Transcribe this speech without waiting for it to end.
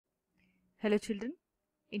Hello children,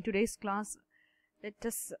 in today's class let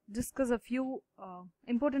us discuss a few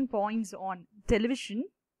important points on television.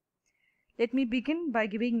 Let me begin by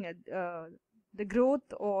giving the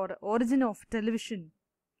growth or origin of television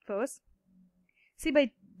first. See, by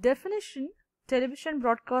definition, television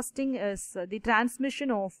broadcasting is the transmission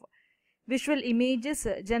of visual images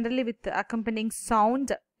generally with accompanying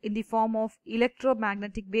sound in the form of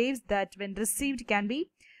electromagnetic waves that when received can be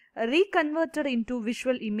reconverted into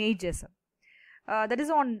visual images. That is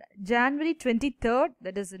on January 23rd,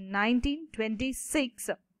 that is in 1926,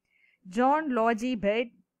 John Logie Baird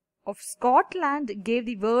of Scotland gave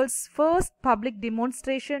the world's first public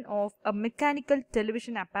demonstration of a mechanical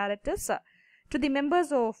television apparatus to the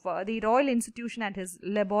members of the Royal Institution at his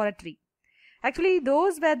laboratory. Actually,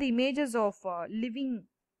 those were the images of living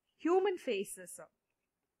human faces.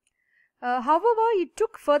 However, it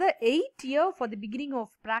took further 8 years for the beginning of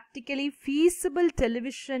practically feasible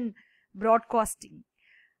television broadcasting.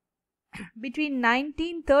 Between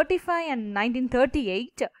 1935 and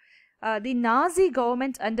 1938, the Nazi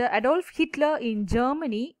government under Adolf Hitler in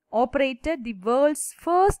Germany operated the world's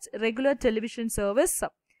first regular television service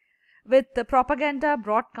with the propaganda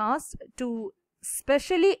broadcast to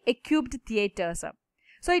specially equipped theaters.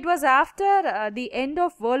 So it was after the end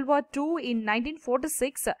of World War II in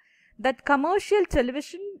 1946 that commercial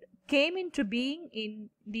television came into being in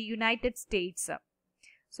the United States.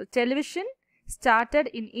 So television started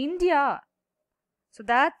in India. So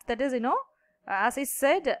that is, as I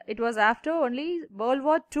said, it was after only World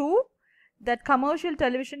War II that commercial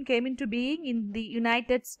television came into being in the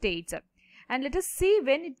United States. And let us see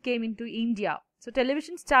when it came into India. So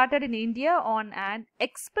television started in India on an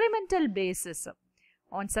experimental basis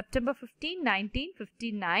on September 15,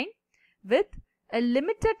 1959 with a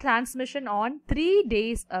limited transmission on 3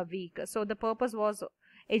 days a week. So the purpose was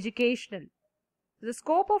educational. The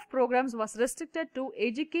scope of programs was restricted to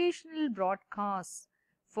educational broadcasts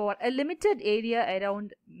for a limited area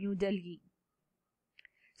around New Delhi.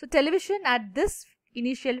 So television at this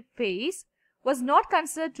initial phase was not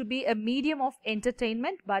considered to be a medium of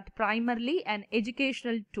entertainment but primarily an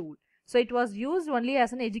educational tool. So it was used only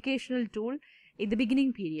as an educational tool in the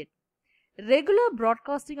beginning period. Regular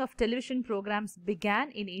broadcasting of television programs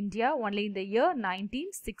began in India only in the year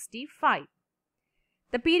 1965.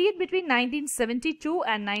 The period between 1972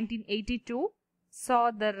 and 1982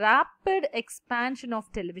 saw the rapid expansion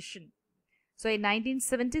of television. So in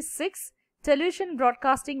 1976, television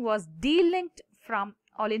broadcasting was delinked from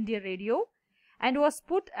All India Radio and was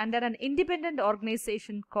put under an independent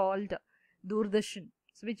organization called Doordarshan,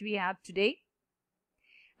 which we have today.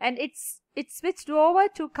 And it switched over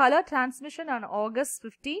to color transmission on August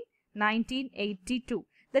 15, 1982.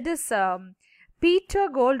 That is Peter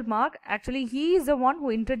Goldmark. Actually, he is the one who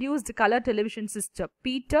introduced the color television system.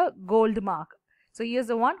 Peter Goldmark. So he is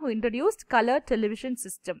the one who introduced color television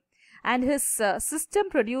system. And his system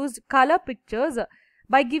produced color pictures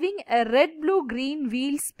by giving a red, blue, green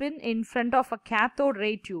wheel spin in front of a cathode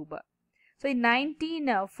ray tube. So in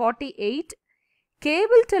 1948,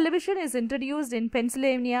 cable television is introduced in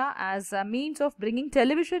Pennsylvania as a means of bringing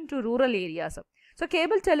television to rural areas. So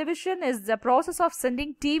cable television is the process of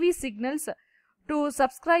sending TV signals to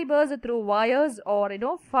subscribers through wires or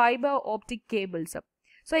fiber optic cables.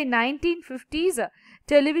 So in 1950s,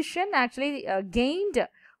 television actually gained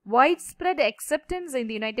widespread acceptance in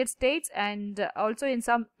the United States and also in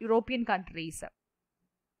some European countries.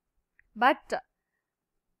 But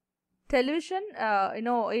television,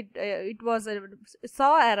 it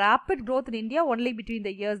saw a rapid growth in India only between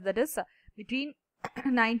the years, that is between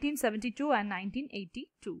 1972 and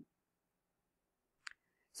 1982.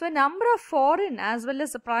 So a number of foreign as well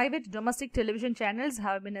as private domestic television channels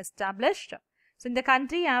have been established. So in the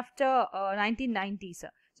country after 1990s.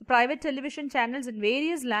 So private television channels in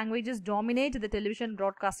various languages dominate the television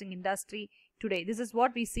broadcasting industry today. This is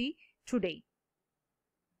what we see today.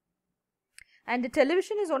 And the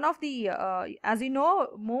television is one of the, as you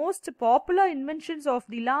know, most popular inventions of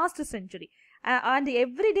the last century. And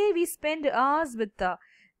every day we spend hours with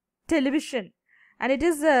television. And it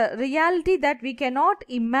is a reality that we cannot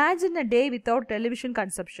imagine a day without television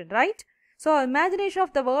consumption, right? So imagination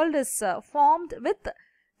of the world is formed with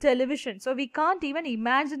television. So we can't even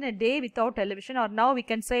imagine a day without television, or now we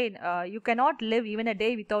can say you cannot live even a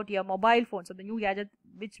day without your mobile phone. So the new gadget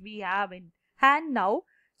which we have in hand now.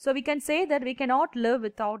 So we can say that we cannot live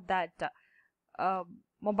without that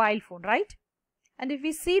mobile phone, right? And if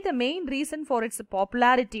we see the main reason for its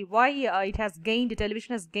popularity, why it has gained,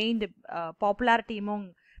 television has gained popularity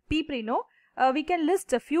among people, we can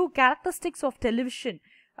list a few characteristics of television.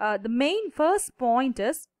 The main first point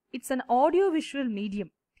is it's an audio-visual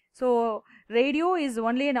medium. So radio is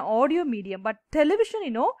only an audio medium, but television,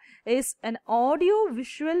 is an audio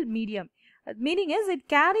visual medium. Meaning is it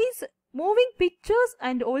carries moving pictures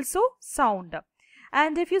and also sound.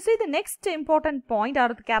 And if you see the next important point or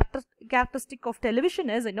the characteristic of television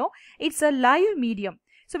is, it's a live medium.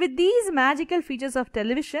 So with these magical features of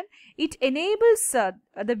television, it enables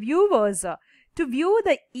the viewers to view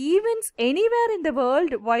the events anywhere in the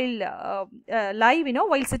world while live,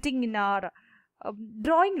 while sitting in our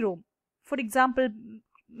drawing room. For example,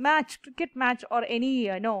 cricket match or any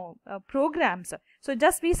programs. So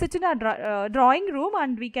just we sit in our drawing room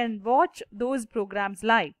and we can watch those programs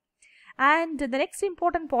live. And the next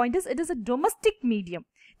important point is it is a domestic medium.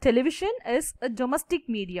 Television is a domestic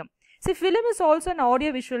medium. See, film is also an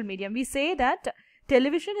audio-visual medium. We say that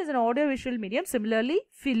television is an audio-visual medium. Similarly,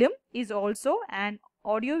 film is also an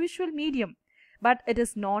audio-visual medium, but it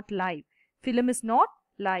is not live. Film is not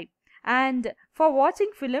live. And for watching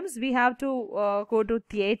films, we have to go to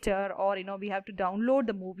theater, or we have to download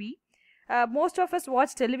the movie. Most of us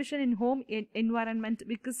watch television in home environment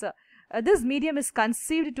because this medium is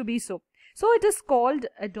conceived to be so. So it is called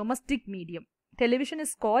a domestic medium. Television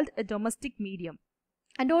is called a domestic medium.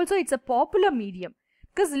 And also it's a popular medium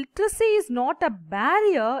because literacy is not a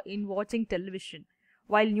barrier in watching television,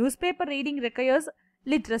 while newspaper reading requires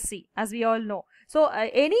literacy, as we all know. So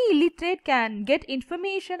any illiterate can get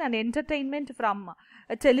information and entertainment from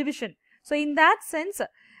television. So in that sense,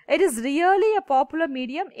 it is really a popular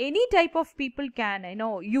medium. Any type of people can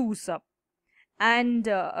use. And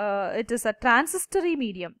it is a transitory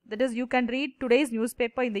medium. That is, you can read today's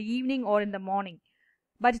newspaper in the evening or in the morning.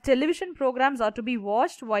 But television programs are to be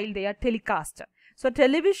watched while they are telecast. So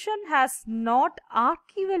television has not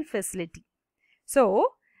archival facility. So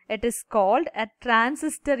it is called a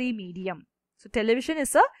transitory medium. So television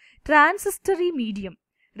is a transitory medium.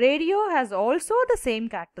 Radio has also the same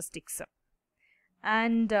characteristics.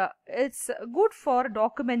 And it's good for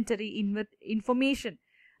documentary information.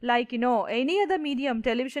 Like, any other medium,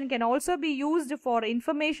 television can also be used for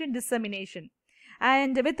information dissemination.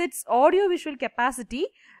 And with its audio-visual capacity,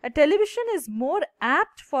 a television is more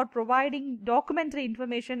apt for providing documentary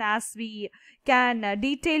information, as we can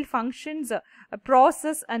detail functions,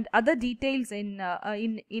 process and other details in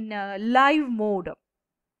live mode.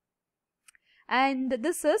 And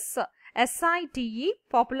this is SITE.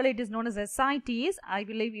 Popularly it is known as SITE. I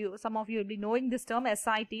believe some of you will be knowing this term,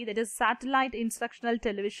 SITE, that is Satellite Instructional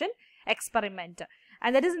Television Experiment.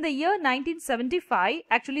 And that is in the year 1975.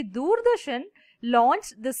 Actually, Doordarshan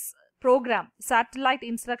launched this program, Satellite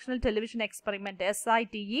Instructional Television Experiment,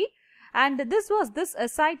 SITE. And this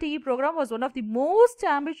SITE program was one of the most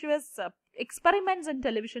ambitious experiments in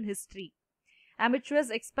television history.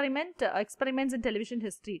 Experiments in television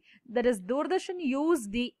history. That is, Doordarshan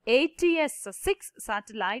used the ATS-6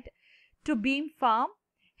 satellite to beam farm,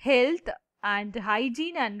 health and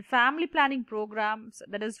hygiene and family planning programs,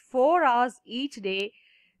 that is 4 hours each day,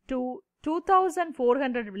 to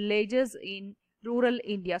 2,400 villages in rural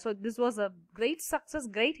India. So this was a great success,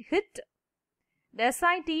 great hit. The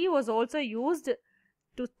SITE was also used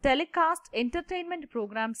to telecast entertainment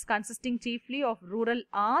programs consisting chiefly of rural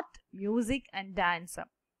art, music and dance.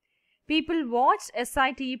 People watched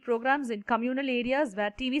SITE programs in communal areas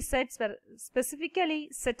where TV sets were specifically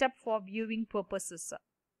set up for viewing purposes.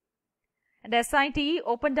 And SITE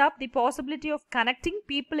opened up the possibility of connecting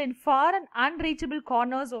people in far and unreachable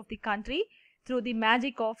corners of the country through the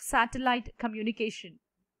magic of satellite communication.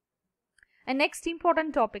 And next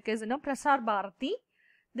important topic is Prasar Bharati.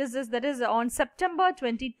 That is on September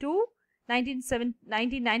 22,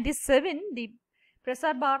 1997, the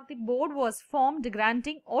Prasar Bharati board was formed,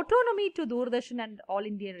 granting autonomy to Doordarshan and All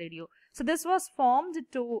India Radio. So this was formed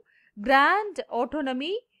to grant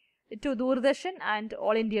autonomy to Doordarshan and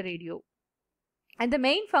All India Radio. And the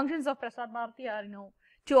main functions of Prasar Bharati are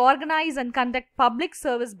to organize and conduct public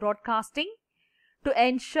service broadcasting, to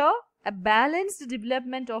ensure a balanced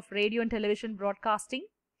development of radio and television broadcasting,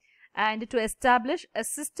 and to establish a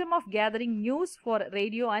system of gathering news for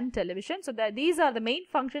radio and television. So these are the main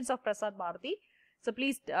functions of Prasar Bharati. So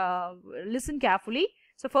please listen carefully.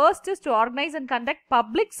 So first is to organize and conduct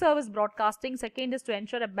public service broadcasting. Second is to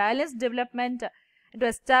ensure a balanced development and to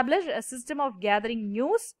establish a system of gathering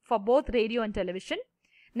news for both radio and television.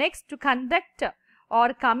 Next, to conduct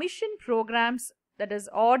or commission programs, that is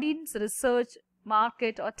audience research,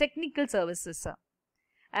 market or technical services.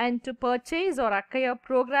 And to purchase or acquire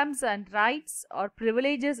programs and rights or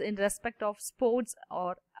privileges in respect of sports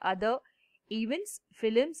or other events,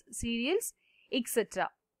 films, serials, etc.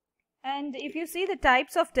 And if you see the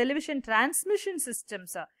types of television transmission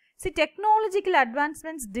systems, See, technological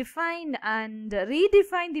advancements define and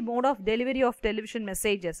redefine the mode of delivery of television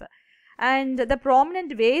messages, and the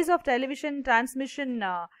prominent ways of television transmissions.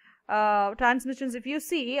 If you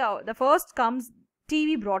see, the first comes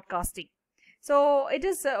TV broadcasting. So it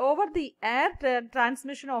is over the air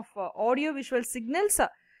transmission of audio-visual signals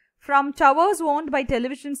from towers owned by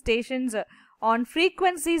television stations on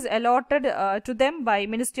frequencies allotted to them by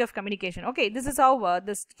Ministry of Communication. Okay, this is how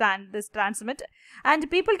this transmit,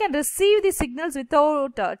 and people can receive the signals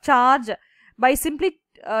without charge by simply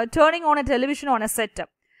turning on a television on a set.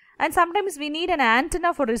 And sometimes we need an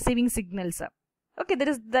antenna for receiving signals. Okay, there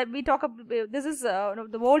is that we talk about. This is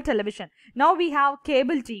the whole television. Now we have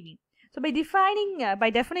cable TV. So by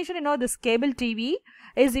definition, this cable TV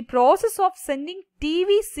is the process of sending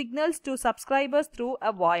TV signals to subscribers through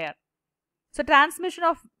a wire. So transmission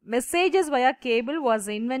of messages via cable was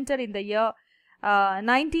invented in the year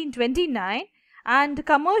 1929 and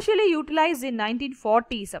commercially utilized in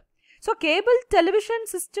 1940s. So cable television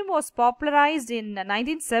system was popularized in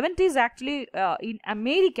 1970s actually in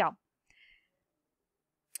America.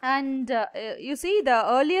 And you see, the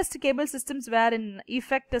earliest cable systems were in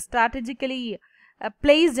effect strategically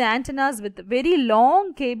placed antennas with very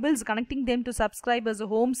long cables connecting them to subscribers'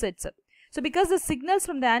 home sets. So because the signals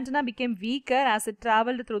from the antenna became weaker as it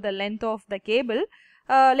traveled through the length of the cable,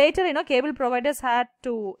 later cable providers had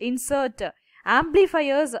to insert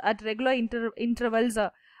amplifiers at regular intervals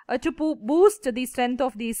to boost the strength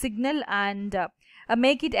of the signal and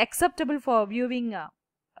make it acceptable for viewing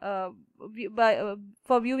by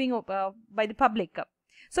the public.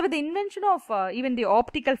 So with the invention of even the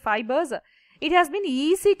optical fibers, it has been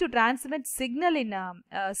easy to transmit signal in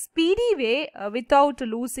a speedy way without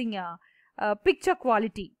losing picture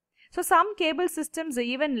quality. So some cable systems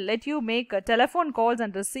even let you make telephone calls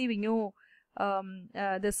and receive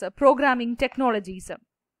this programming technologies.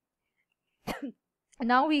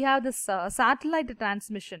 Now we have this satellite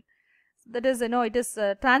transmission. That is, it is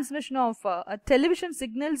transmission of television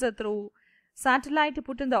signals through satellite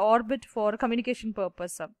put in the orbit for communication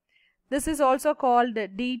purpose. This is also called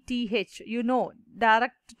DTH,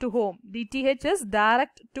 direct to home. DTH is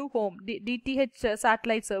direct to home, DTH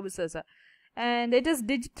satellite services. And it is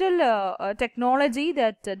digital technology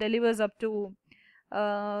that delivers up to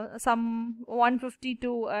some 150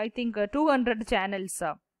 to I think 200 channels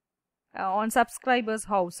on subscribers'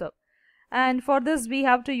 house. And for this we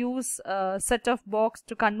have to use a set-top box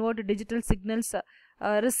to convert digital signals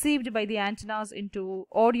received by the antennas into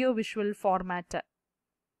audio-visual format.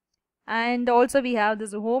 And also we have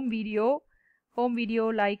this home video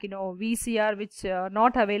like VCR, which are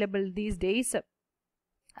not available these days.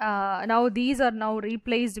 Now these are now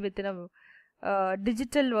replaced with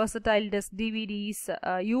digital versatile disc DVDs,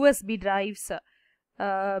 USB drives,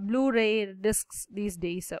 Blu-ray discs these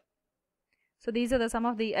days. So these are some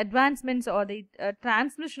of the advancements or the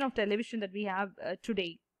transmission of television that we have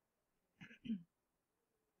today.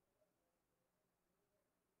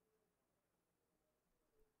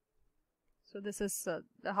 So this is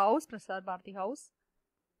the house, Prasar Bharati house.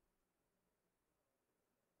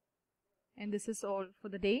 And this is all for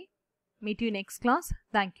the day. Meet you next class.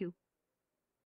 Thank you.